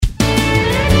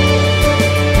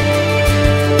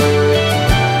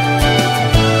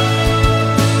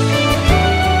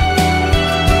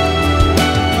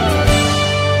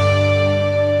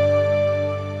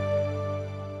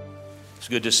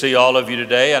good to see all of you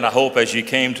today, and I hope as you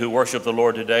came to worship the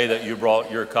Lord today that you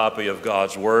brought your copy of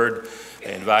God's Word. I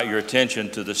invite your attention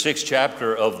to the 6th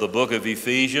chapter of the book of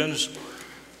Ephesians.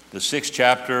 The 6th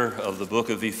chapter of the book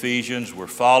of Ephesians. We're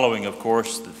following, of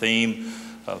course, the theme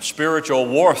of spiritual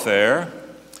warfare.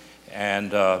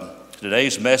 And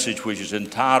today's message, which is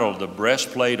entitled The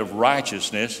Breastplate of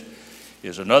Righteousness,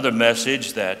 is another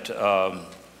message that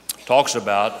talks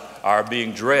about our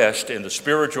being dressed in the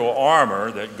spiritual armor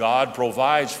that God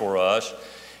provides for us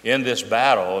in this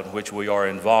battle in which we are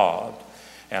involved.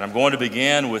 And I'm going to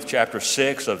begin with chapter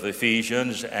 6 of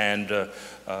Ephesians and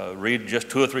read just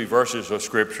 2 or 3 verses of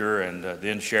Scripture and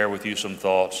then share with you some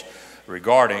thoughts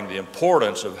regarding the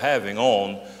importance of having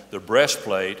on the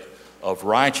breastplate of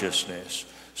righteousness.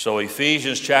 So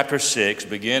Ephesians chapter 6,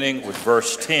 beginning with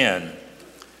verse 10.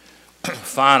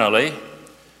 Finally,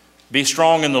 be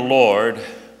strong in the Lord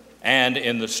and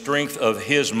in the strength of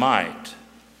his might.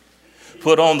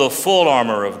 Put on the full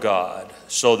armor of God,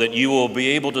 so that you will be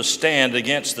able to stand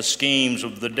against the schemes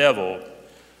of the devil.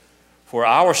 For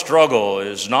our struggle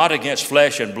is not against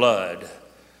flesh and blood,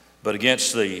 but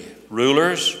against the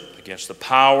rulers, against the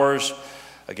powers,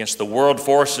 against the world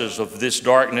forces of this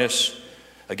darkness,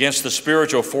 against the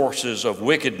spiritual forces of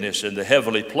wickedness in the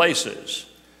heavenly places.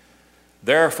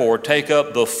 Therefore, take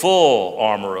up the full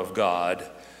armor of God,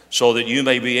 so that you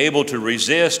may be able to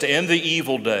resist in the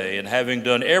evil day, and having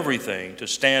done everything, to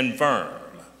stand firm.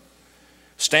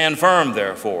 Stand firm,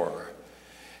 therefore,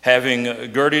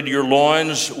 having girded your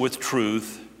loins with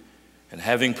truth, and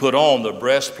having put on the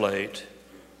breastplate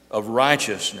of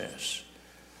righteousness.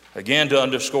 Again, to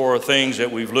underscore things that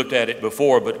we've looked at it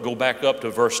before, but go back up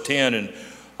to verse 10 and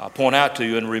point out to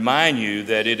you and remind you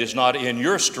that it is not in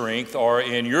your strength or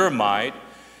in your might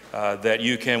that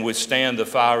you can withstand the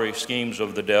fiery schemes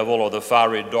of the devil or the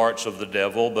fiery darts of the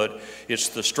devil, but it's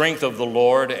the strength of the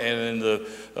Lord and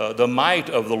the might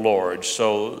of the Lord.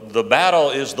 So the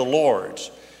battle is the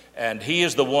Lord's, and he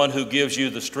is the one who gives you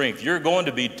the strength. You're going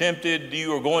to be tempted,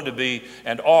 you are going to be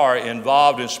and are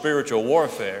involved in spiritual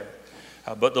warfare,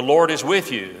 but the Lord is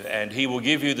with you, and he will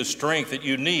give you the strength that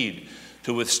you need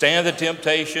to withstand the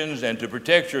temptations and to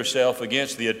protect yourself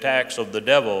against the attacks of the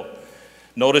devil.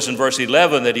 Notice in verse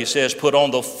 11 that he says, put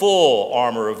on the full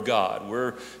armor of God.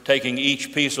 We're taking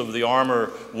each piece of the armor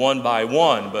one by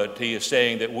one, but he is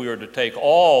saying that we are to take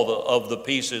all of the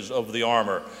pieces of the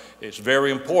armor. It's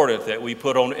very important that we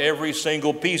put on every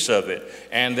single piece of it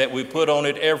and that we put on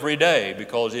it every day,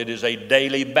 because it is a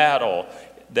daily battle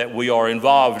that we are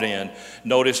involved in.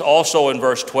 Notice also in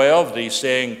verse 12, he's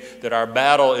saying that our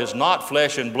battle is not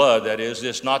flesh and blood. That is,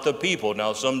 it's not the people.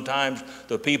 Now, sometimes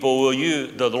the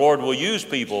Lord will use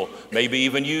people, maybe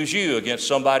even use you against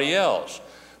somebody else.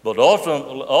 But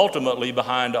ultimately,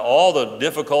 behind all the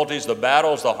difficulties, the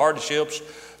battles, the hardships,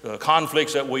 the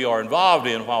conflicts that we are involved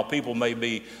in, while people may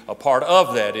be a part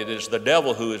of that, it is the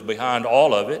devil who is behind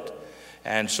all of it.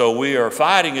 And so we are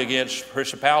fighting against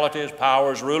principalities,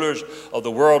 powers, rulers of the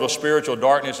world of spiritual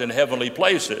darkness in heavenly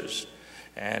places.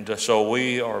 And so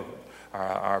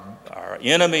our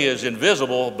enemy is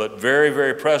invisible, but very,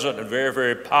 very present and very,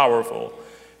 very powerful.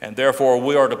 And therefore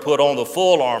we are to put on the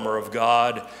full armor of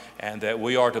God, and that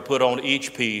we are to put on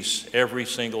each piece every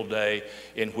single day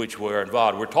in which we are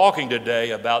involved. We're talking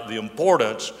today about the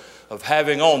importance of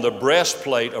having on the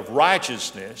breastplate of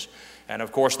righteousness. And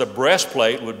of course, the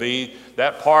breastplate would be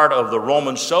that part of the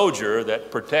Roman soldier that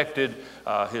protected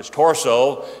his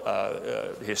torso,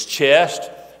 his chest,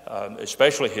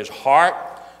 especially his heart,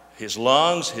 his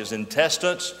lungs, his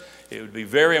intestines. It would be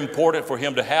very important for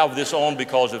him to have this on,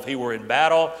 because if he were in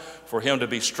battle, for him to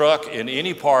be struck in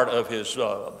any part of his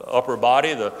upper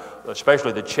body,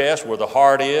 especially the chest where the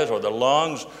heart is, or the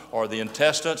lungs, or the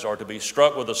intestines, or to be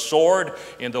struck with a sword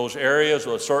in those areas,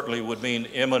 certainly would mean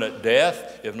imminent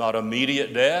death, if not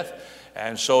immediate death.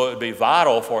 And so it would be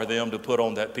vital for them to put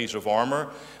on that piece of armor.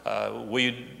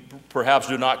 We perhaps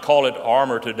do not call it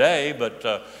armor today,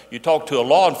 but you talk to a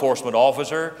law enforcement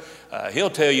officer, he'll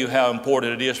tell you how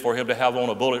important it is for him to have on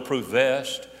a bulletproof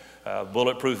vest.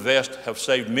 Bulletproof vests have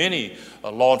saved many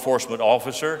law enforcement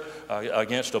officer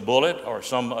against a bullet or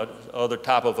some other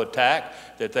type of attack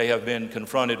that they have been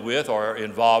confronted with or are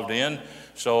involved in.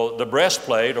 So the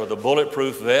breastplate or the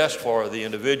bulletproof vest for the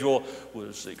individual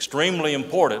was extremely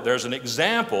important. There's an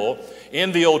example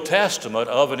in the Old Testament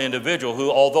of an individual who,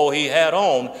 although he had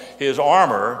on his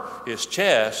armor, his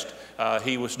chest,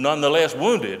 he was nonetheless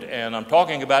wounded. And I'm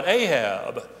talking about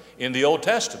Ahab in the Old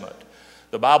Testament.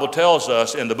 The Bible tells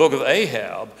us in the book of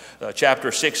Ahab,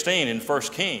 chapter 16 in 1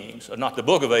 Kings, not the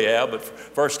book of Ahab, but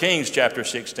 1 Kings chapter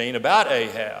 16, about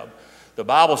Ahab, The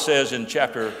Bible says in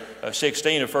chapter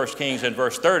 16 of 1 Kings and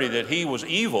verse 30 that he was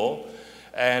evil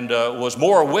and was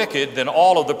more wicked than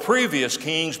all of the previous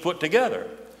kings put together.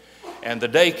 And the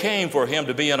day came for him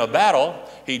to be in a battle.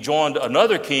 He joined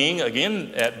another king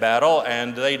again at battle,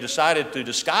 and they decided to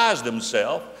disguise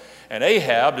themselves. And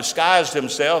Ahab disguised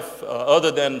himself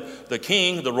other than the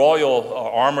king, the royal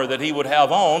armor that he would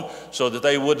have on, so that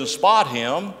they wouldn't spot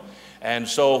him. And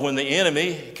so when the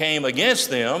enemy came against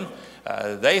them,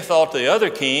 they thought the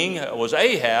other king was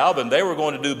Ahab, and they were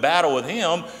going to do battle with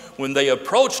him. When they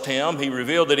approached him, he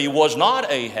revealed that he was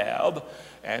not Ahab.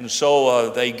 And so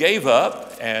they gave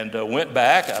up and went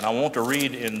back. And I want to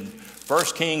read in 1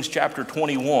 Kings chapter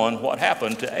 21 what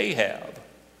happened to Ahab.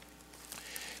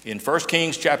 In 1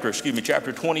 Kings chapter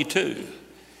 22,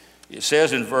 it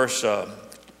says in 1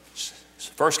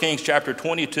 Kings chapter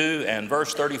 22 and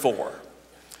verse 34.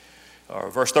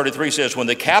 Verse 33 says, when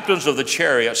the captains of the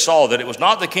chariot saw that it was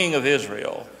not the king of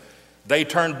Israel, they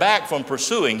turned back from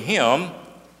pursuing him.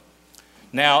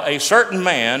 Now a certain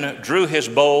man drew his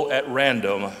bow at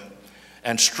random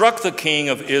and struck the king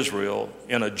of Israel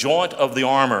in a joint of the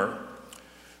armor.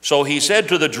 So he said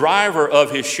to the driver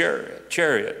of his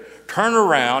chariot, turn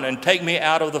around and take me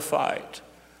out of the fight,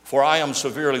 for I am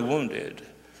severely wounded.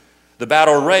 The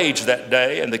battle raged that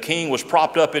day, and the king was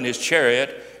propped up in his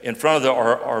chariot in front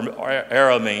of the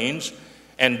Arameans,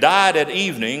 and died at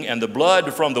evening, and the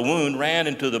blood from the wound ran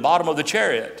into the bottom of the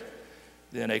chariot.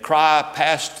 Then a cry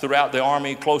passed throughout the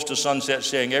army close to sunset,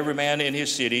 saying, every man in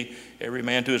his city, every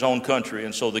man to his own country.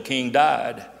 And so the king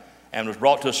died and was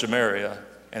brought to Samaria,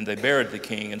 and they buried the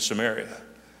king in Samaria.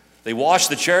 They washed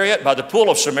the chariot by the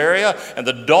pool of Samaria, and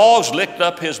the dogs licked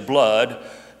up his blood.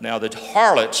 Now the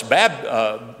harlots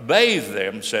bathed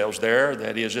themselves there,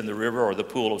 that is in the river or the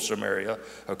pool of Samaria,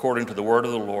 according to the word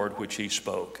of the Lord which he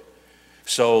spoke.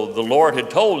 So the Lord had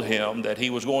told him that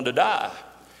he was going to die,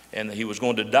 and that he was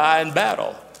going to die in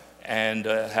battle. And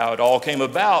how it all came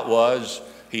about was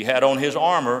he had on his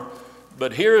armor,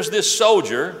 but here's this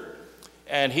soldier,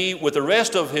 and he, with the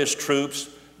rest of his troops,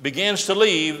 begins to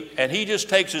leave, and he just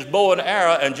takes his bow and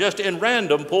arrow and just in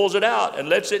random pulls it out and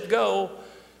lets it go.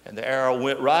 And the arrow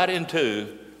went right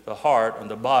into the heart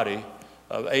and the body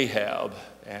of Ahab.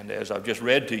 And as I've just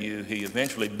read to you, he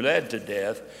eventually bled to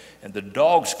death, and the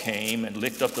dogs came and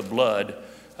licked up the blood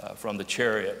from the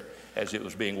chariot as it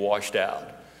was being washed out.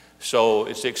 So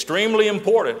it's extremely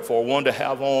important for one to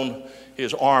have on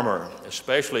his armor,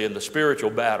 especially in the spiritual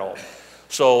battle.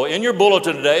 So in your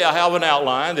bulletin today, I have an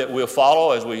outline that we'll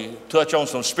follow as we touch on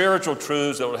some spiritual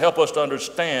truths that will help us to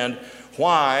understand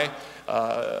why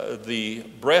the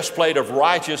breastplate of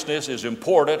righteousness is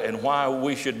important and why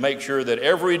we should make sure that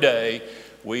every day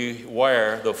we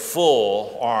wear the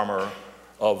full armor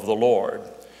of the Lord.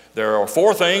 There are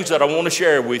 4 things that I want to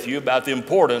share with you about the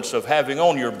importance of having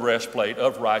on your breastplate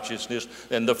of righteousness.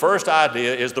 And the first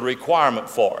idea is the requirement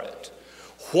for it.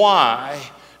 Why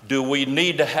do we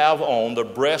need to have on the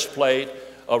breastplate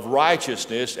of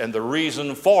righteousness? And the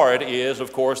reason for it is,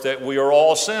 of course, that we are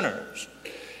all sinners.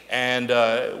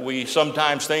 And we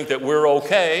sometimes think that we're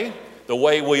okay the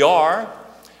way we are,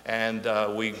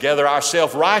 and we gather our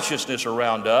self-righteousness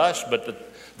around us, but the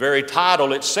very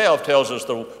title itself tells us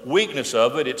the weakness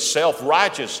of it. It's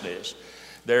self-righteousness.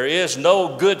 There is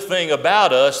no good thing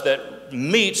about us that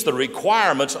meets the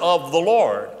requirements of the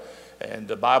Lord. And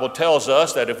the Bible tells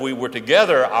us that if we were to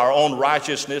gather our own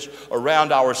righteousness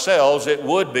around ourselves, it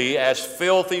would be as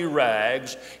filthy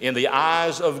rags in the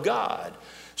eyes of God.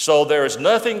 So there is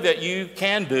nothing that you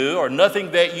can do or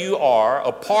nothing that you are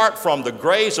apart from the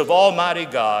grace of Almighty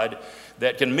God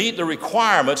that can meet the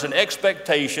requirements and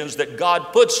expectations that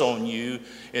God puts on you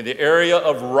in the area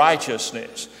of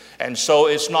righteousness. And so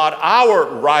it's not our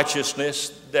righteousness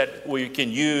that we can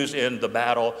use in the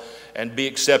battle and be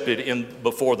accepted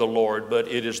before the Lord, but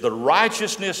it is the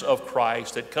righteousness of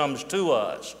Christ that comes to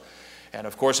us. And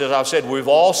of course, as I've said, we've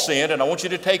all sinned, and I want you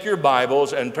to take your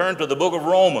Bibles and turn to the book of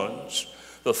Romans,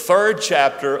 the 3rd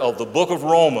chapter of the book of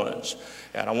Romans.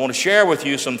 And I want to share with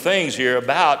you some things here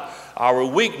about our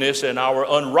weakness and our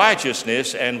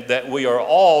unrighteousness, and that we are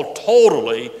all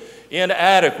totally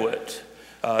inadequate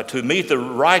to meet the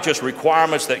righteous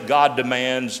requirements that God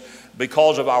demands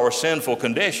because of our sinful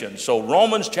condition. So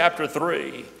Romans chapter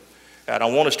 3, and I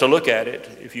want us to look at it,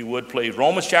 if you would please.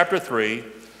 Romans chapter 3,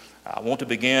 I want to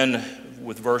begin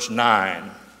with verse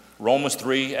 9. Romans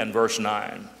 3 and verse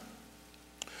 9.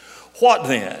 What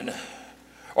then?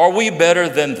 Are we better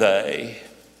than they?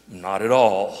 Not at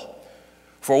all.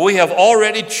 For we have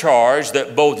already charged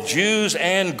that both Jews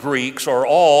and Greeks are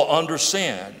all under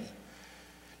sin.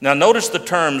 Now notice the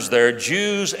terms there,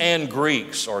 Jews and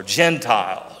Greeks, or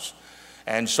Gentiles.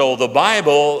 And so the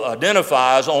Bible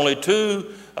identifies only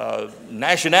two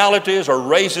nationalities or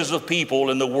races of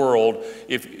people in the world.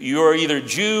 If you're either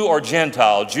Jew or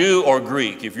Gentile, Jew or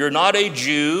Greek. If you're not a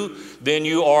Jew, then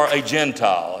you are a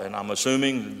Gentile. And I'm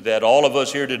assuming that all of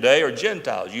us here today are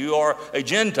Gentiles. You are a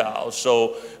Gentile.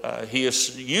 So he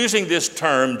is using this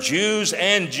term, Jews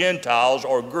and Gentiles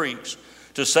or Greeks,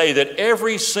 to say that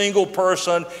every single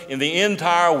person in the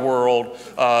entire world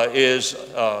is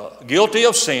guilty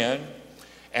of sin,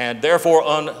 and therefore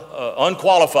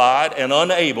unqualified and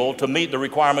unable to meet the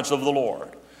requirements of the Lord.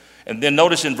 And then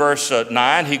notice in verse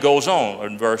 9, he goes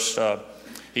on.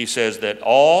 He says that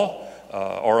all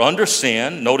are under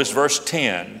sin. Notice verse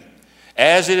 10.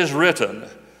 As it is written,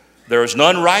 there is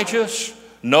none righteous,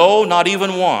 no, not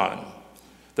even one.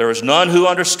 There is none who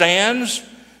understands.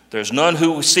 There is none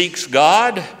who seeks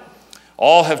God.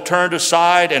 All have turned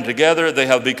aside, and together they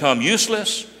have become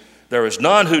useless. There is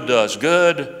none who does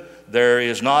good. There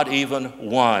is not even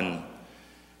one.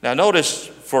 Now notice,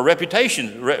 for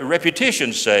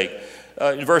repetition's sake,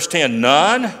 in verse 10,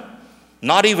 none,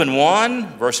 not even one.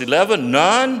 Verse 11,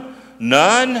 none,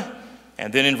 none.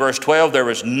 And then in verse 12, there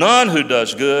is none who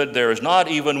does good. There is not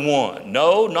even one.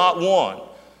 No, not one.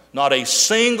 Not a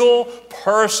single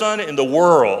person in the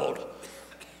world,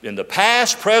 in the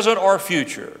past, present, or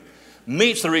future,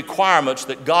 meets the requirements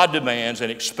that God demands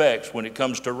and expects when it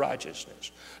comes to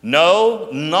righteousness. No,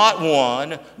 not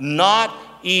one, not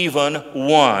even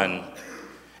one.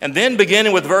 And then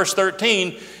beginning with verse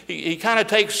 13, he kind of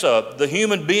takes the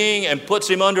human being and puts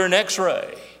him under an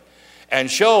x-ray and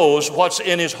shows what's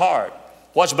in his heart,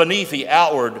 what's beneath the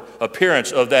outward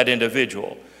appearance of that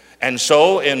individual. And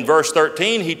so in verse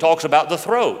 13, he talks about the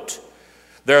throat.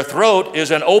 Their throat is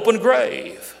an open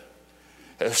grave.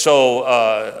 So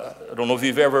I don't know if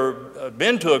you've ever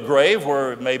been to a grave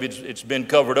where maybe it's been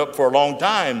covered up for a long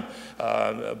time,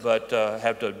 but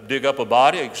have to dig up a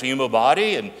body, exhume a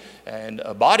body, and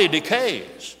a body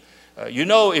decays.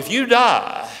 If you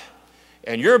die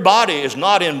and your body is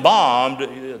not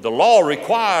embalmed, the law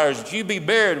requires that you be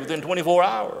buried within 24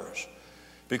 hours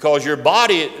because your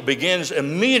body begins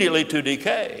immediately to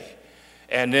decay.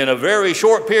 And in a very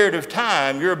short period of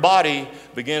time, your body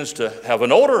begins to have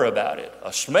an odor about it,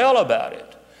 a smell about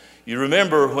it. You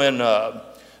remember when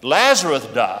Lazarus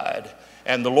died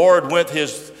and the Lord went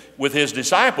with his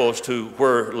disciples to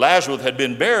where Lazarus had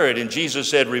been buried, and Jesus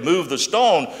said, remove the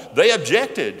stone. They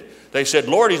objected. They said,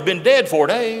 Lord, he's been dead 4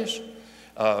 days.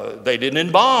 They didn't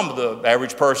embalm the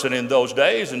average person in those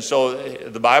days. And so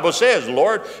the Bible says,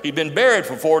 Lord, he'd been buried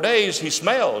for 4 days. He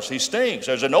smells. He stinks.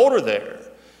 There's an odor there.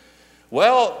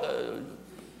 Well,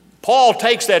 Paul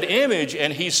takes that image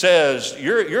and he says,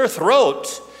 your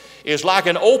throat is like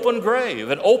an open grave,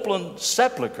 an open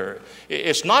sepulcher.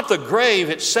 It's not the grave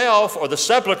itself or the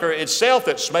sepulcher itself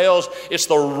that smells. It's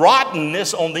the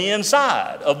rottenness on the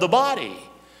inside of the body.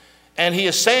 And he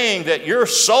is saying that your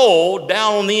soul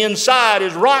down on the inside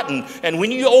is rotten. And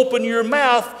when you open your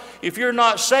mouth, if you're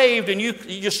not saved and you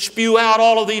just spew out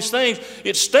all of these things,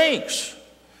 it stinks.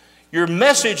 Your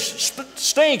message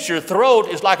stinks. Your throat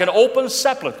is like an open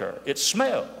sepulcher. It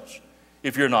smells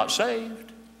if you're not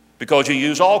saved because you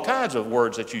use all kinds of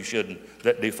words that you shouldn't,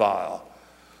 that defile.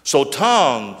 So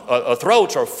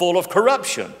throats are full of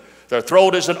corruption. Their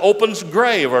throat is an open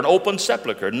grave or an open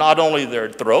sepulcher. Not only their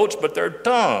throats, but their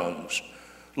tongues.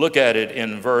 Look at it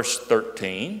in verse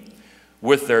 13.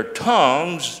 With their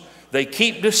tongues, they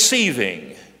keep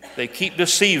deceiving. They keep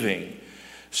deceiving.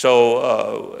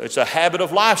 So it's a habit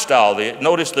of lifestyle.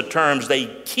 Notice the terms, they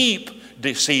keep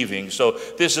deceiving. So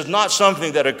this is not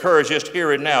something that occurs just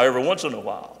here and now, every once in a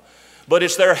while. But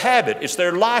it's their habit, it's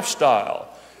their lifestyle.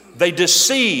 They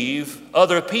deceive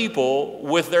other people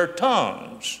with their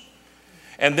tongues.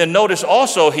 And then notice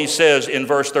also he says in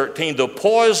verse 13, the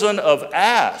poison of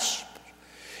asp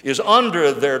is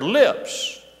under their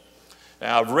lips.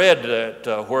 Now I've read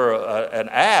that where an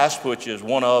asp, which is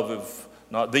one of,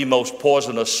 not the most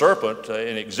poisonous serpent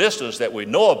in existence that we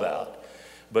know about,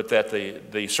 but that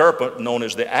the serpent known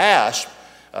as the asp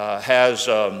has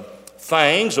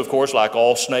fangs, of course, like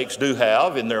all snakes do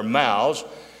have in their mouths,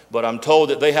 but I'm told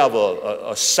that they have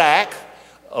a sac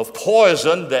of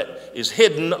poison that is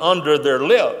hidden under their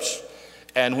lips.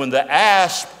 And when the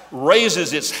asp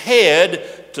raises its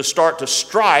head to start to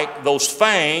strike, those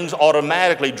fangs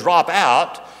automatically drop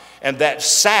out, and that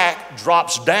sac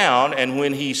drops down, and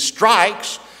when he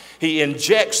strikes, he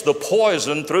injects the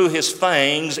poison through his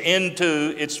fangs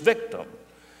into its victim.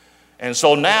 And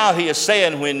so now he is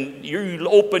saying when you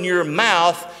open your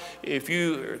mouth, if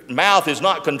your mouth is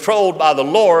not controlled by the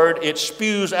Lord, it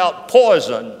spews out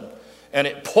poison. And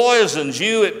it poisons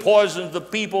you, it poisons the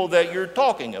people that you're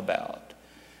talking about.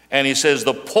 And he says,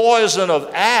 the poison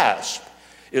of asp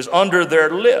is under their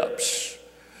lips.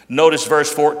 Notice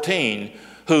verse 14,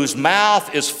 whose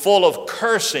mouth is full of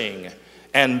cursing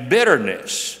and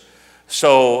bitterness.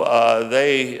 So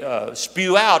they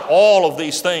spew out all of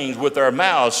these things with their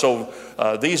mouths. So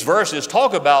these verses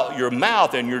talk about your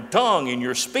mouth and your tongue and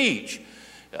your speech.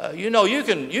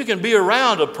 You can be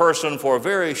around a person for a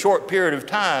very short period of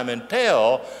time and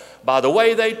tell by the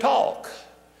way they talk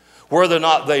whether or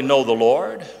not they know the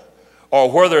Lord, or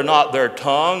whether or not their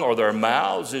tongue or their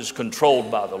mouths is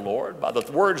controlled by the Lord, by the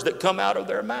words that come out of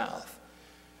their mouth.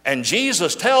 And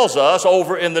Jesus tells us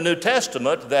over in the New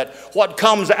Testament that what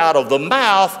comes out of the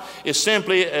mouth is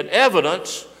simply an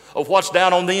evidence of what's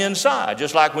down on the inside.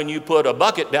 Just like when you put a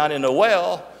bucket down in a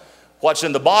well, what's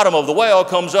in the bottom of the well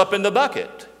comes up in the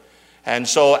bucket. And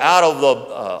so out of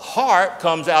the heart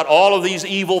comes out all of these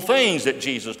evil things that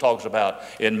Jesus talks about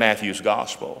in Matthew's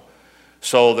gospel.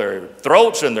 So their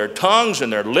throats and their tongues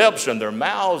and their lips and their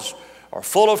mouths are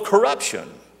full of corruption.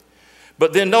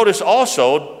 But then notice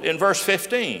also in verse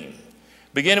 15,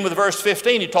 beginning with verse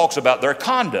 15, he talks about their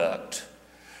conduct.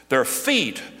 Their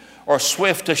feet are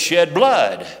swift to shed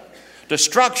blood.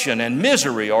 Destruction and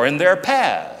misery are in their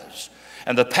paths,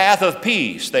 and the path of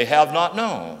peace they have not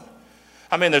known.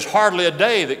 I mean, there's hardly a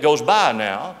day that goes by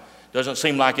now. Doesn't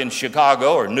seem like in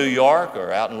Chicago or New York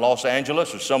or out in Los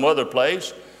Angeles or some other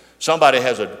place, somebody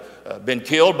has been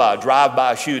killed by a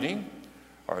drive-by shooting,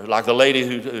 or like the lady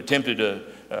who attempted to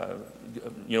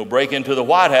break into the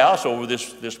White House over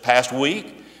this past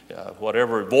week,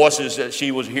 whatever voices that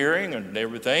she was hearing and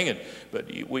everything. But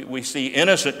we see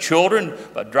innocent children,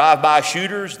 drive-by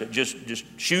shooters that just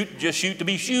shoot to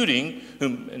be shooting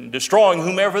and destroying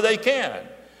whomever they can.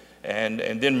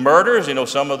 And then murders,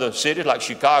 some of the cities like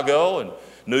Chicago and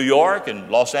New York and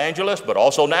Los Angeles, but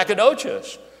also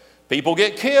Nacogdoches. People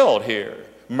get killed here,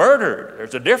 murdered.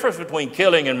 There's a difference between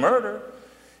killing and murder.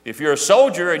 If you're a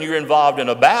soldier and you're involved in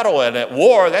a battle and at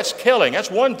war, that's killing.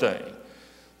 That's one thing.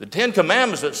 The Ten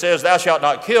Commandments that says thou shalt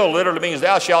not kill literally means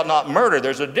thou shalt not murder.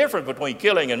 There's a difference between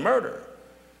killing and murder.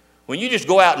 When you just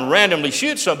go out and randomly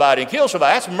shoot somebody and kill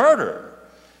somebody, that's murder.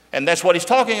 And that's what he's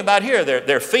talking about here.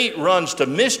 Their feet runs to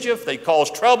mischief. They cause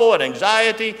trouble and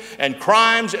anxiety and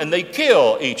crimes, and they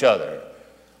kill each other.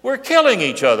 We're killing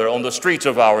each other on the streets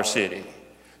of our city.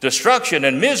 Destruction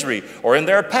and misery are in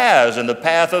their paths, and the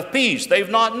path of peace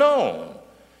they've not known.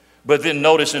 But then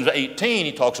notice in 18,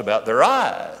 he talks about their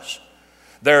eyes.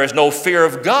 There is no fear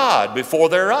of God before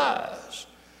their eyes.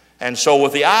 And so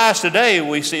with the eyes today,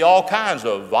 we see all kinds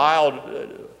of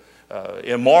vile,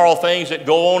 immoral things that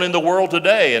go on in the world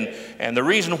today. And the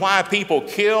reason why people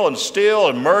kill and steal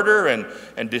and murder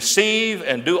and deceive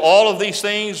and do all of these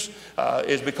things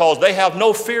is because they have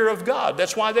no fear of God.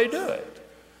 That's why they do it.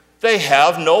 They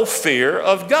have no fear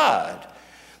of God.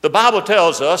 The Bible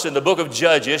tells us in the book of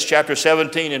Judges, chapter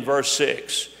 17 and verse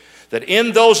 6, that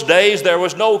in those days there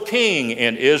was no king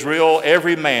in Israel.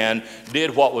 Every man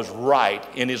did what was right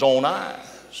in his own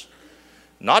eyes.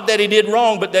 Not that he did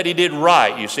wrong, but that he did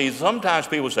right. You see, sometimes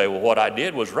people say, well, what I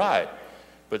did was right.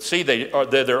 But see, they're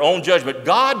their own judgment.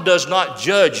 God does not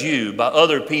judge you by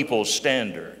other people's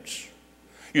standards.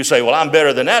 You say, well, I'm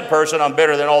better than that person. I'm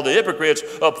better than all the hypocrites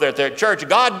up there at their church.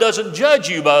 God doesn't judge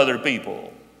you by other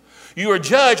people. You are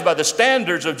judged by the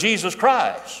standards of Jesus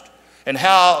Christ and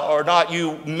how or not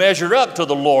you measure up to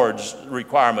the Lord's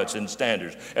requirements and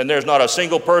standards. And there's not a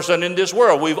single person in this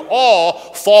world. We've all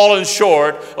fallen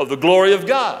short of the glory of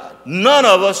God. None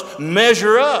of us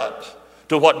measure up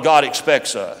to what God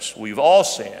expects us. We've all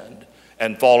sinned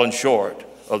and fallen short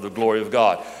of the glory of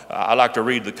God. I like to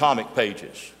read the comic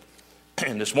pages.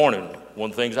 And this morning,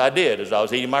 one of the things I did as I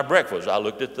was eating my breakfast, I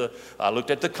looked at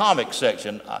the comic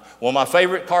section. One of my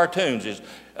favorite cartoons is,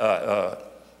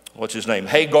 what's his name?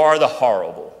 Hagar the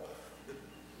Horrible.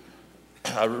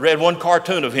 I read one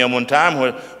cartoon of him one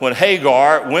time when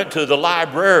Hagar went to the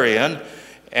librarian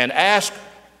and asked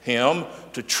him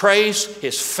to trace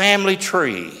his family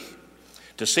tree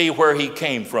to see where he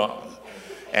came from.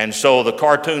 And so the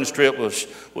cartoon strip was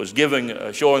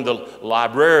showing the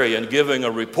librarian giving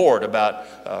a report about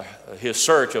his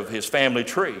search of his family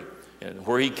tree and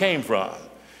where he came from.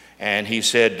 And he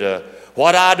said,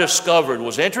 what I discovered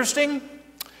was interesting,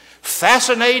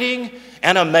 fascinating,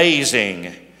 and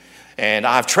amazing. And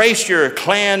I've traced your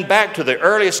clan back to the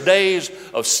earliest days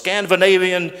of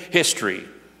Scandinavian history.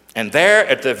 And there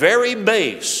at the very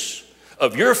base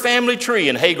of your family tree,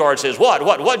 and Hagar says,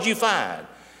 what'd you find?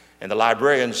 And the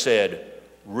librarian said,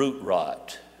 root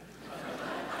rot.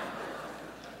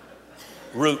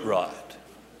 Root rot.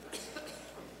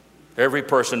 Every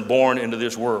person born into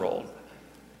this world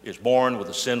is born with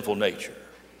a sinful nature.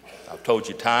 I've told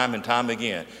you time and time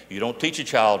again, you don't teach a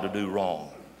child to do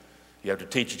wrong. You have to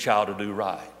teach a child to do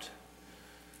right.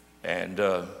 And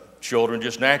children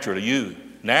just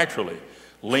naturally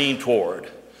lean toward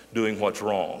doing what's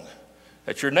wrong.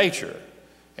 That's your nature.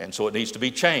 And so it needs to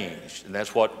be changed. And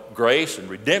that's what grace and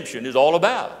redemption is all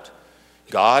about.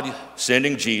 God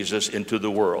sending Jesus into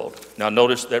the world. Now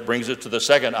notice that brings us to the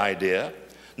second idea,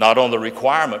 not on the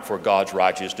requirement for God's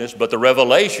righteousness, but the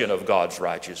revelation of God's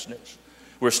righteousness.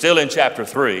 We're still in chapter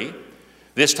 3.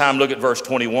 This time look at verse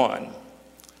 21.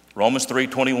 Romans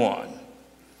 3:21.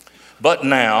 But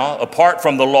now, apart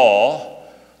from the law,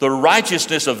 the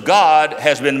righteousness of God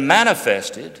has been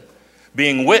manifested,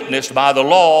 being witnessed by the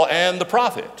law and the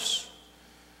prophets.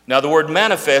 Now the word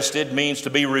manifested means to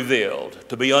be revealed,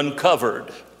 to be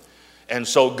uncovered. And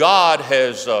so God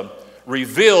has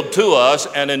revealed to us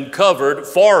and uncovered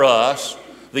for us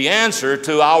the answer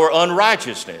to our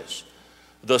unrighteousness,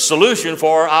 the solution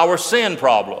for our sin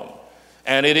problem.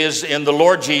 And it is in the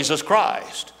Lord Jesus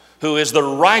Christ, who is the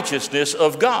righteousness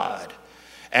of God.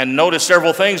 And notice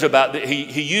several things about that.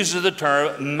 He uses the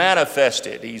term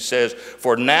manifested. He says,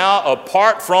 for now,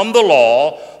 apart from the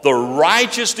law, the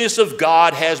righteousness of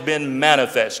God has been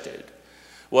manifested.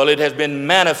 Well, it has been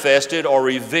manifested or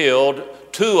revealed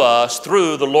to us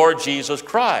through the Lord Jesus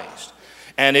Christ.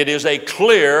 And it is a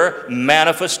clear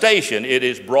manifestation. It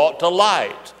is brought to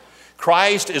light.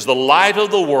 Christ is the light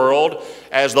of the world.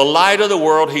 As the light of the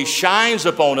world, he shines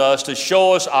upon us to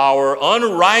show us our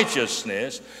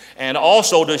unrighteousness and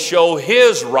also to show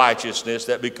his righteousness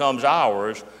that becomes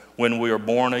ours when we are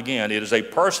born again. It is a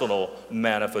personal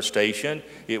manifestation.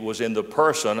 It was in the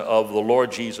person of the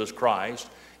Lord Jesus Christ,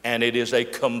 and it is a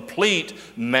complete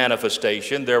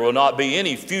manifestation. There will not be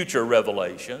any future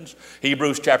revelations.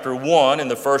 Hebrews chapter 1 in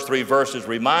the first 3 verses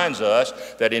reminds us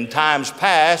that in times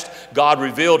past, God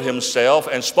revealed himself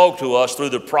and spoke to us through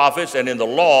the prophets and in the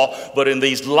law, but in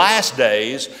these last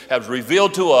days has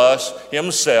revealed to us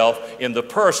himself in the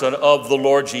person of the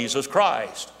Lord Jesus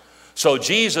Christ. So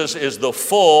Jesus is the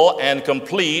full and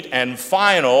complete and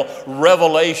final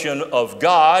revelation of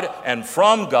God and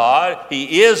from God.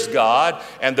 He is God,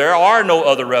 and there are no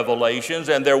other revelations,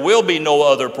 and there will be no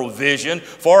other provision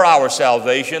for our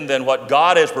salvation than what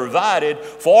God has provided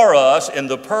for us in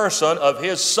the person of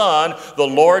his Son, the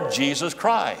Lord Jesus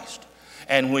Christ.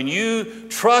 And when you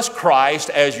trust Christ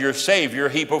as your Savior,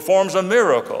 he performs a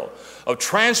miracle of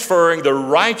transferring the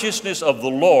righteousness of the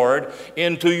Lord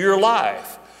into your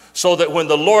life. So that when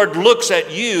the Lord looks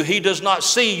at you, he does not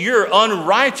see your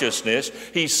unrighteousness.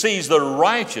 He sees the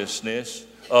righteousness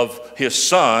of his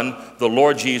Son, the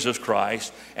Lord Jesus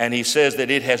Christ. And he says that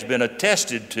it has been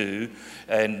attested to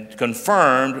and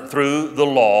confirmed through the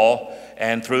law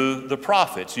and through the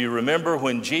prophets. You remember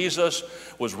when Jesus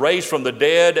was raised from the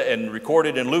dead and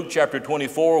recorded in Luke chapter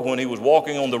 24 when he was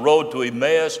walking on the road to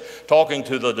Emmaus, talking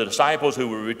to the disciples who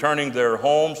were returning to their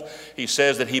homes. He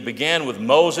says that he began with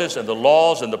Moses and the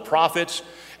laws and the prophets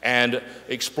and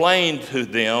explained to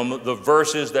them the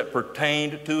verses that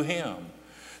pertained to him.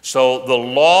 So the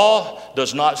law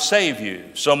does not save you.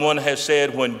 Someone has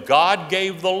said when God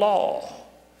gave the law,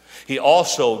 he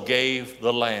also gave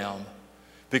the Lamb,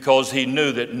 because he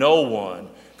knew that no one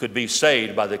could be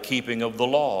saved by the keeping of the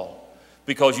law.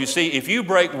 Because you see, if you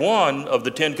break one of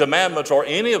the 10 commandments or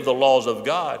any of the laws of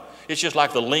God, it's just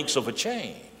like the links of a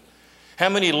chain. How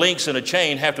many links in a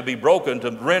chain have to be broken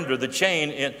to render the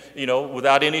chain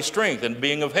without any strength and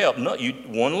being of help? No,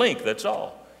 one link, that's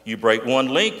all. You break one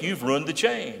link, you've ruined the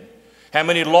chain. How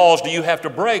many laws do you have to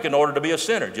break in order to be a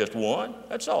sinner? Just one?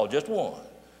 That's all, just one.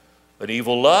 An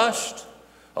evil lust,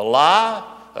 a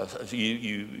lie,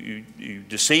 you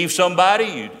deceive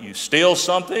somebody, you steal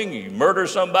something, you murder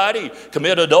somebody,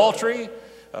 commit adultery,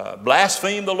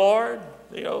 blaspheme the Lord,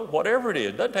 whatever it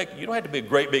is. You don't have to be a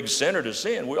great big sinner to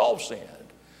sin. We all sinned.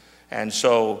 And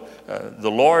so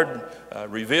the Lord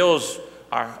reveals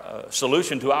our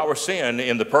solution to our sin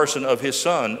in the person of his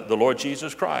Son, the Lord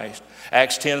Jesus Christ.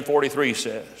 Acts 10:43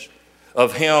 says,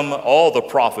 of him all the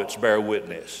prophets bear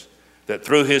witness, that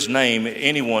through his name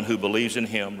anyone who believes in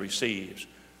him receives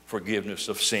forgiveness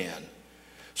of sin.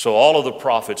 So all of the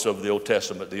prophets of the Old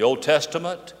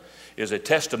Testament is a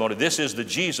testimony. This is the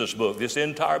Jesus book. This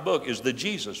entire book is the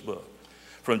Jesus book.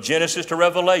 From Genesis to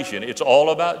Revelation, it's all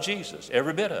about Jesus,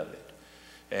 every bit of it.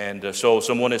 And so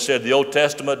someone has said the Old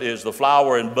Testament is the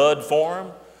flower in bud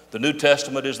form. The New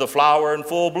Testament is the flower in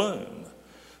full bloom.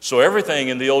 So everything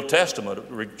in the Old Testament,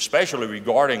 especially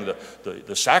regarding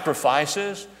the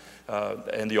sacrifices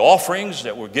and the offerings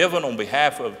that were given on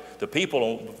behalf of the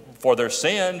people for their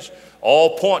sins,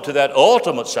 all point to that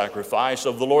ultimate sacrifice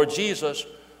of the Lord Jesus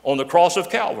on the cross of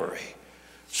Calvary.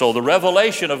 So the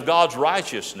revelation of God's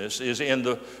righteousness is in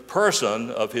the person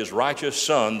of his righteous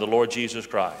Son, the Lord Jesus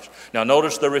Christ. Now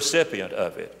notice the recipient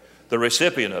of it. The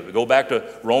recipient of it. Go back to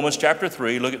Romans chapter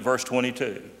 3, look at verse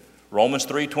 22. Romans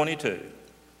 3:22.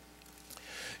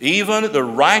 Even the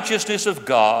righteousness of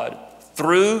God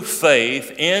through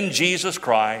faith in Jesus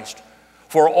Christ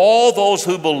for all those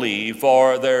who believe,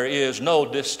 for there is no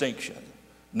distinction.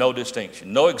 No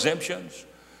distinction. No exemptions.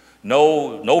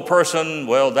 No person,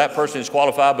 well, that person is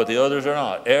qualified, but the others are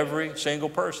not. Every single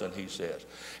person, he says.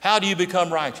 How do you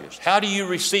become righteous? How do you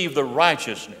receive the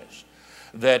righteousness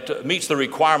that meets the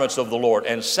requirements of the Lord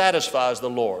and satisfies the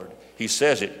Lord? He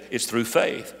says it's through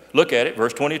faith. Look at it,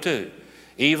 verse 22.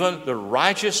 Even the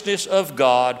righteousness of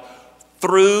God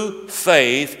through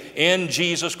faith in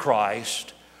Jesus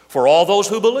Christ for all those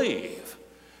who believe.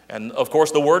 And of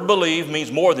course, the word believe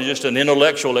means more than just an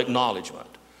intellectual acknowledgement.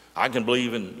 I can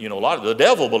believe in, a lot of the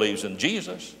devil believes in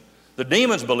Jesus. The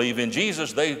demons believe in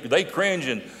Jesus. They cringe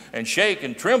and shake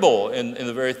and tremble in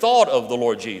the very thought of the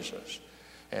Lord Jesus.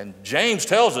 And James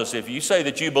tells us if you say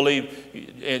that you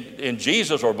believe in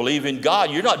Jesus or believe in God,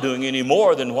 you're not doing any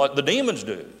more than what the demons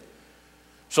do.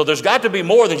 So there's got to be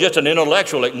more than just an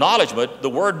intellectual acknowledgement. The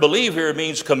word believe here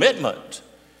means commitment.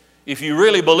 If you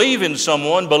really believe in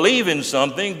someone, believe in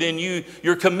something, then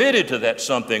you're committed to that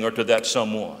something or to that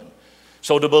someone.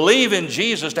 So to believe in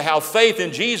Jesus, to have faith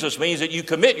in Jesus means that you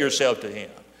commit yourself to him.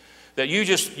 That you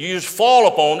just fall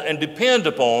upon and depend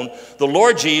upon the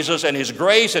Lord Jesus and his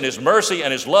grace and his mercy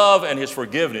and his love and his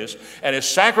forgiveness and his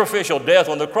sacrificial death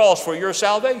on the cross for your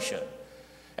salvation.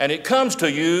 And it comes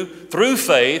to you through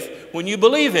faith when you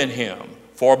believe in him.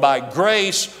 For by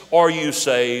grace are you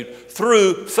saved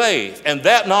through faith. And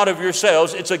that not of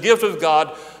yourselves, it's a gift of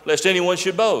God, lest anyone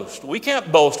should boast. We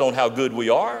can't boast on how good we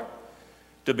are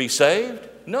to be saved.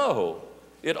 No.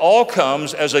 It all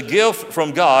comes as a gift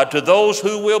from God to those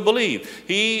who will believe.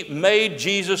 He made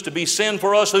Jesus to be sin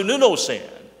for us who knew no sin,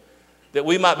 that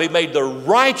we might be made the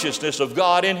righteousness of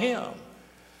God in him.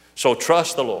 So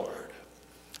trust the Lord.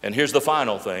 And here's the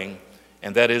final thing,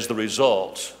 and that is the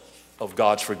result of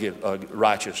God's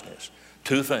righteousness.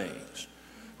 Two things: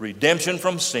 redemption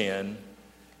from sin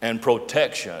and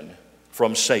protection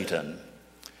from Satan.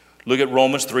 Look at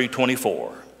Romans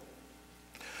 3:24.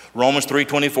 Romans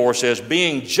 3:24 says,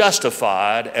 being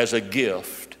justified as a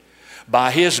gift by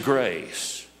his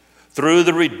grace through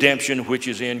the redemption which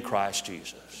is in Christ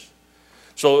Jesus.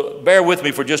 So bear with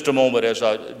me for just a moment as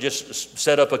I just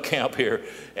set up a camp here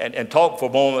and talk for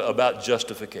a moment about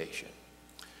justification.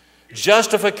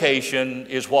 Justification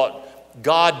is what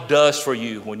God does for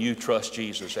you when you trust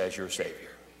Jesus as your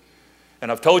Savior.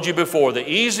 And I've told you before, the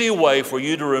easy way for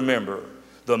you to remember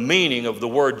the meaning of the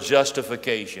word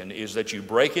justification is that you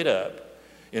break it up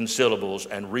in syllables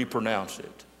and repronounce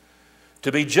it.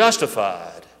 To be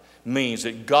justified means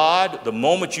that God, the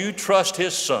moment you trust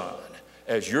his Son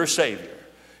as your Savior,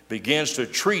 begins to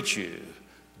treat you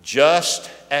just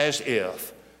as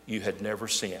if you had never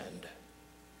sinned.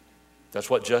 That's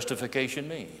what justification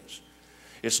means.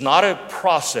 It's not a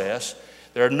process.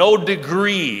 There are no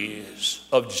degrees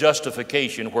of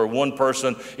justification where one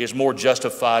person is more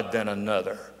justified than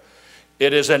another.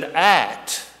 It is an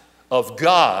act of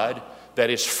God that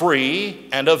is free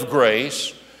and of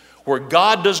grace, where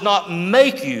God does not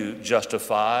make you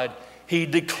justified. He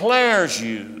declares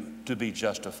you to be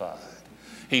justified.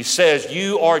 He says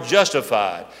you are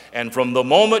justified. And from the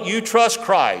moment you trust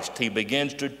Christ, he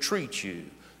begins to treat you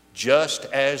just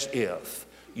as if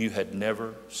you had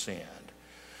never sinned.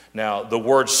 Now, the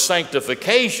word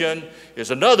sanctification is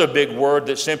another big word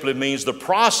that simply means the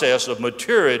process of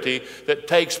maturity that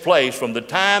takes place from the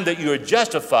time that you are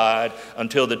justified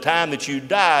until the time that you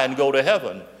die and go to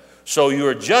heaven. So you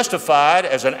are justified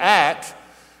as an act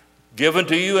given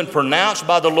to you and pronounced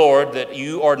by the Lord that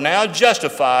you are now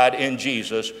justified in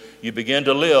Jesus. You begin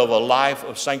to live a life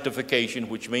of sanctification,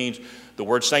 which means the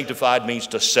word sanctified means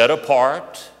to set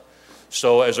apart.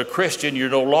 So as a Christian,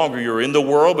 you're in the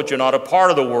world, but you're not a part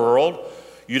of the world.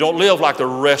 You don't live like the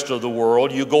rest of the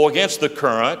world. You go against the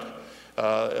current.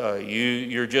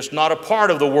 You're just not a part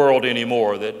of the world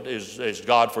anymore that is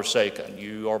God forsaken.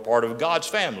 You are part of God's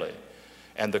family.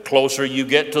 And the closer you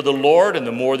get to the Lord and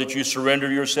the more that you surrender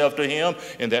yourself to him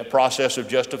in that process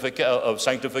of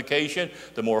sanctification,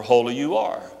 the more holy you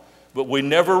are. But we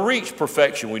never reach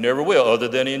perfection. We never will, other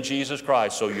than in Jesus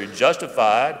Christ. So you're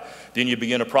justified, then you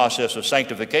begin a process of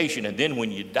sanctification, and then when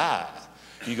you die,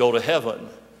 you go to heaven,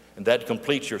 and that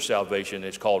completes your salvation.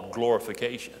 It's called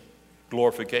glorification.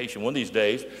 Glorification. One of these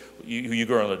days, you're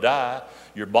going to die.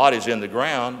 Your body's in the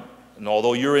ground, and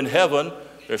although you're in heaven,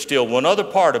 there's still one other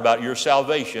part about your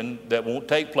salvation that won't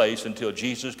take place until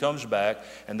Jesus comes back,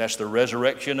 and that's the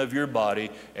resurrection of your body,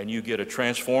 and you get a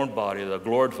transformed body, a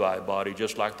glorified body,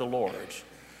 just like the Lord's.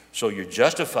 So you're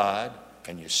justified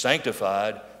and you're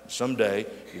sanctified. Someday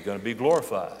you're going to be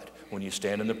glorified when you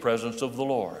stand in the presence of the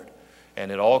Lord.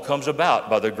 And it all comes about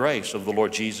by the grace of the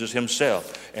Lord Jesus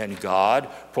himself. And God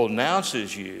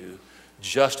pronounces you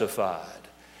justified.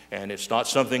 And it's not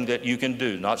something that you can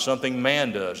do, not something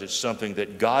man does. It's something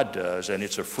that God does, and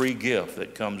it's a free gift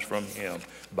that comes from him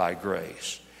by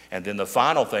grace. And then the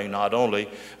final thing, not only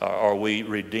are we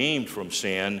redeemed from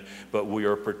sin, but we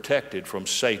are protected from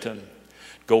Satan.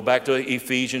 Go back to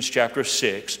Ephesians chapter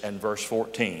 6 and verse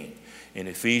 14. In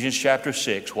Ephesians chapter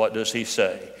 6, what does he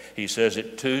say? He says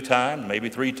it 2 times, maybe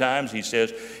 3 times. He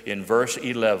says in verse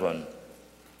 11,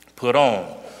 put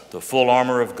on the full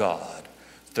armor of God,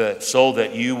 so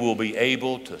that you will be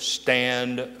able to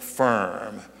stand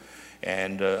firm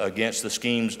and against the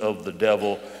schemes of the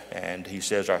devil. And he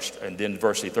says, and then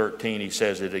verse 13, he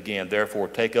says it again, therefore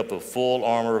take up the full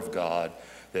armor of God,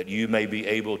 that you may be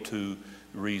able to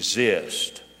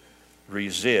resist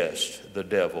the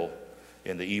devil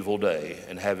in the evil day,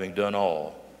 and having done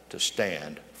all, to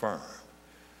stand firm.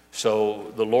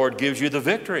 So the Lord gives you the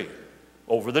victory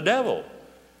over the devil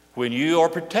when you are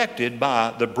protected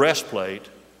by the breastplate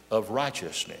of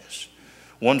righteousness.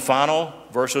 One final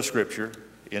verse of Scripture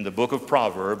in the book of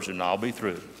Proverbs, and I'll be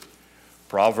through.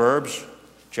 Proverbs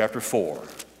chapter 4.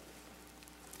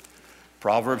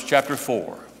 Proverbs chapter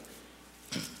 4,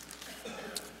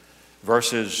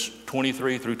 verses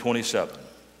 23 through 27.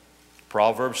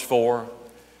 Proverbs 4,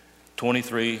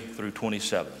 23 through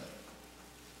 27.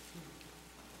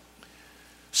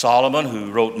 Solomon,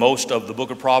 who wrote most of the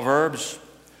book of Proverbs,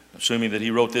 assuming that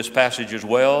he wrote this passage as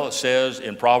well, says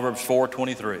in Proverbs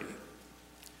 4:23,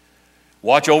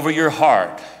 watch over your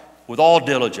heart with all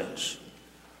diligence,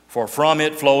 for from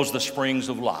it flows the springs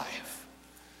of life.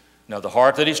 Now, the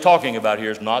heart that he's talking about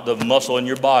here is not the muscle in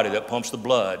your body that pumps the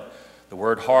blood. The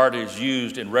word heart is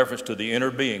used in reference to the inner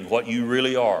being, what you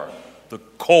really are. The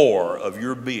core of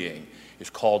your being is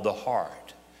called the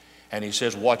heart. And he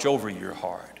says, watch over your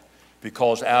heart,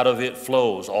 because out of it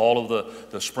flows all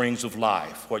of the springs of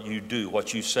life, what you do,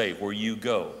 what you say, where you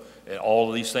go. And all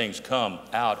of these things come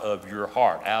out of your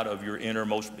heart, out of your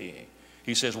innermost being.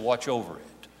 He says, watch over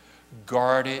it.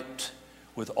 Guard it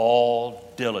with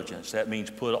all diligence. That means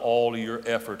put all of your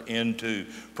effort into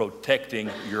protecting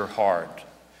your heart.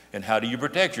 And how do you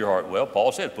protect your heart? Well,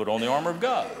 Paul said, put on the armor of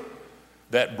God.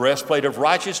 That breastplate of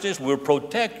righteousness will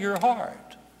protect your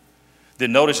heart.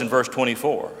 Then notice in verse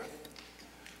 24,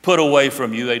 put away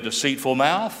from you a deceitful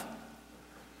mouth,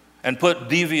 and put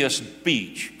devious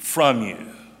speech from you.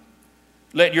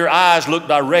 Let your eyes look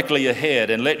directly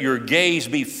ahead, and let your gaze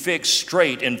be fixed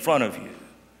straight in front of you.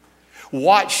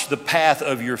 Watch the path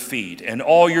of your feet, and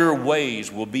all your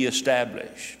ways will be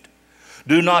established.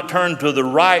 Do not turn to the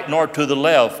right nor to the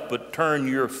left, but turn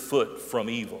your foot from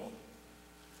evil.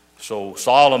 So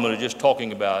Solomon is just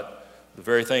talking about the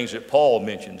very things that Paul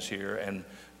mentions here, and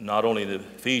not only in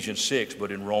Ephesians 6,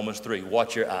 but in Romans 3.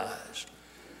 Watch your eyes.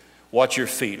 Watch your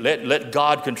feet. Let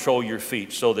God control your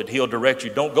feet so that he'll direct you.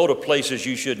 Don't go to places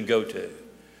you shouldn't go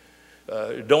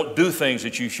to. Don't do things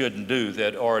that you shouldn't do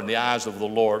that are in the eyes of the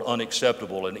Lord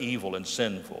unacceptable and evil and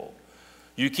sinful.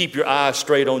 You keep your eyes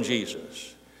straight on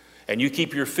Jesus, and you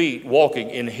keep your feet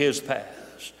walking in his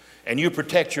paths, and you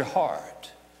protect your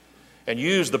heart, and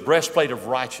use the breastplate of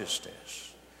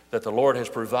righteousness that the Lord has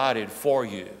provided for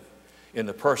you in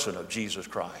the person of Jesus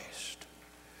Christ.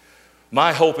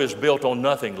 My hope is built on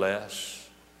nothing less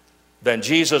than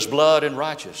Jesus' blood and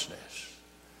righteousness.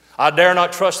 I dare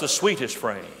not trust the sweetest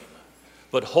frame,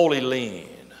 but wholly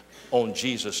lean on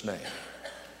Jesus' name.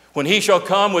 When he shall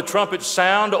come with trumpet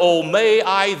sound, oh, may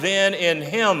I then in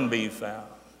him be found,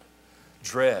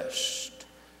 dressed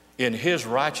in his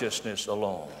righteousness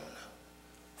alone,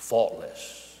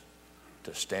 faultless,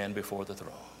 to stand before the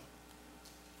throne.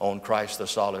 On Christ the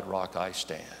solid rock I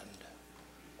stand.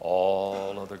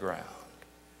 All of the ground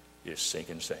is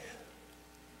sinking sand.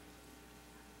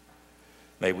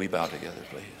 May we bow together,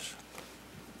 please.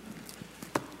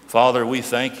 Father, we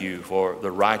thank you for the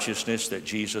righteousness that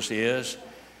Jesus is,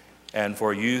 and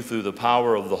for you, through the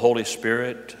power of the Holy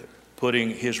Spirit, putting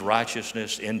his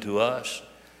righteousness into us,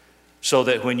 so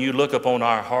that when you look upon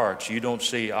our hearts, you don't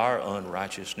see our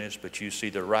unrighteousness, but you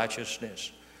see the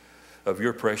righteousness of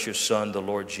your precious Son, the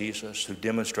Lord Jesus, who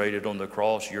demonstrated on the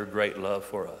cross your great love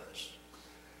for us.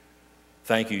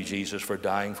 Thank you, Jesus, for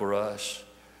dying for us.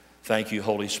 Thank you,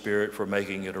 Holy Spirit, for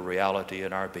making it a reality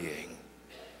in our being.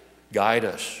 Guide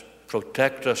us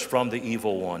Protect us from the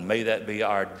evil one. May that be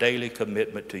our daily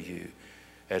commitment to you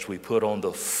as we put on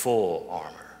the full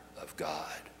armor of God.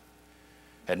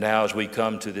 And now as we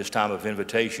come to this time of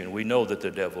invitation, we know that the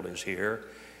devil is here,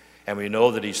 and we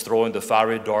know that he's throwing the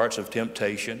fiery darts of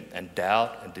temptation and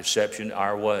doubt and deception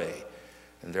our way.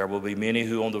 And there will be many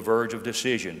who on the verge of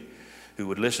decision who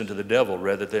would listen to the devil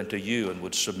rather than to you and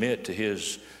would submit to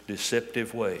his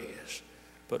deceptive ways.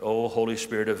 But, oh, Holy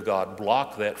Spirit of God,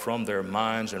 block that from their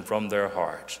minds and from their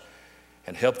hearts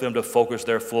and help them to focus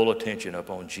their full attention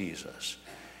upon Jesus.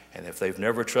 And if they've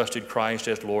never trusted Christ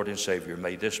as Lord and Savior,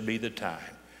 may this be the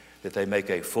time that they make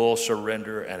a full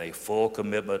surrender and a full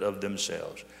commitment of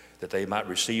themselves, that they might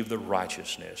receive the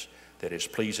righteousness that is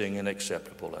pleasing and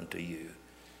acceptable unto you.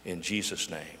 In Jesus'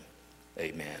 name,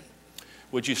 amen.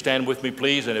 Would you stand with me,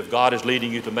 please? And if God is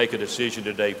leading you to make a decision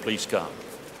today, please come.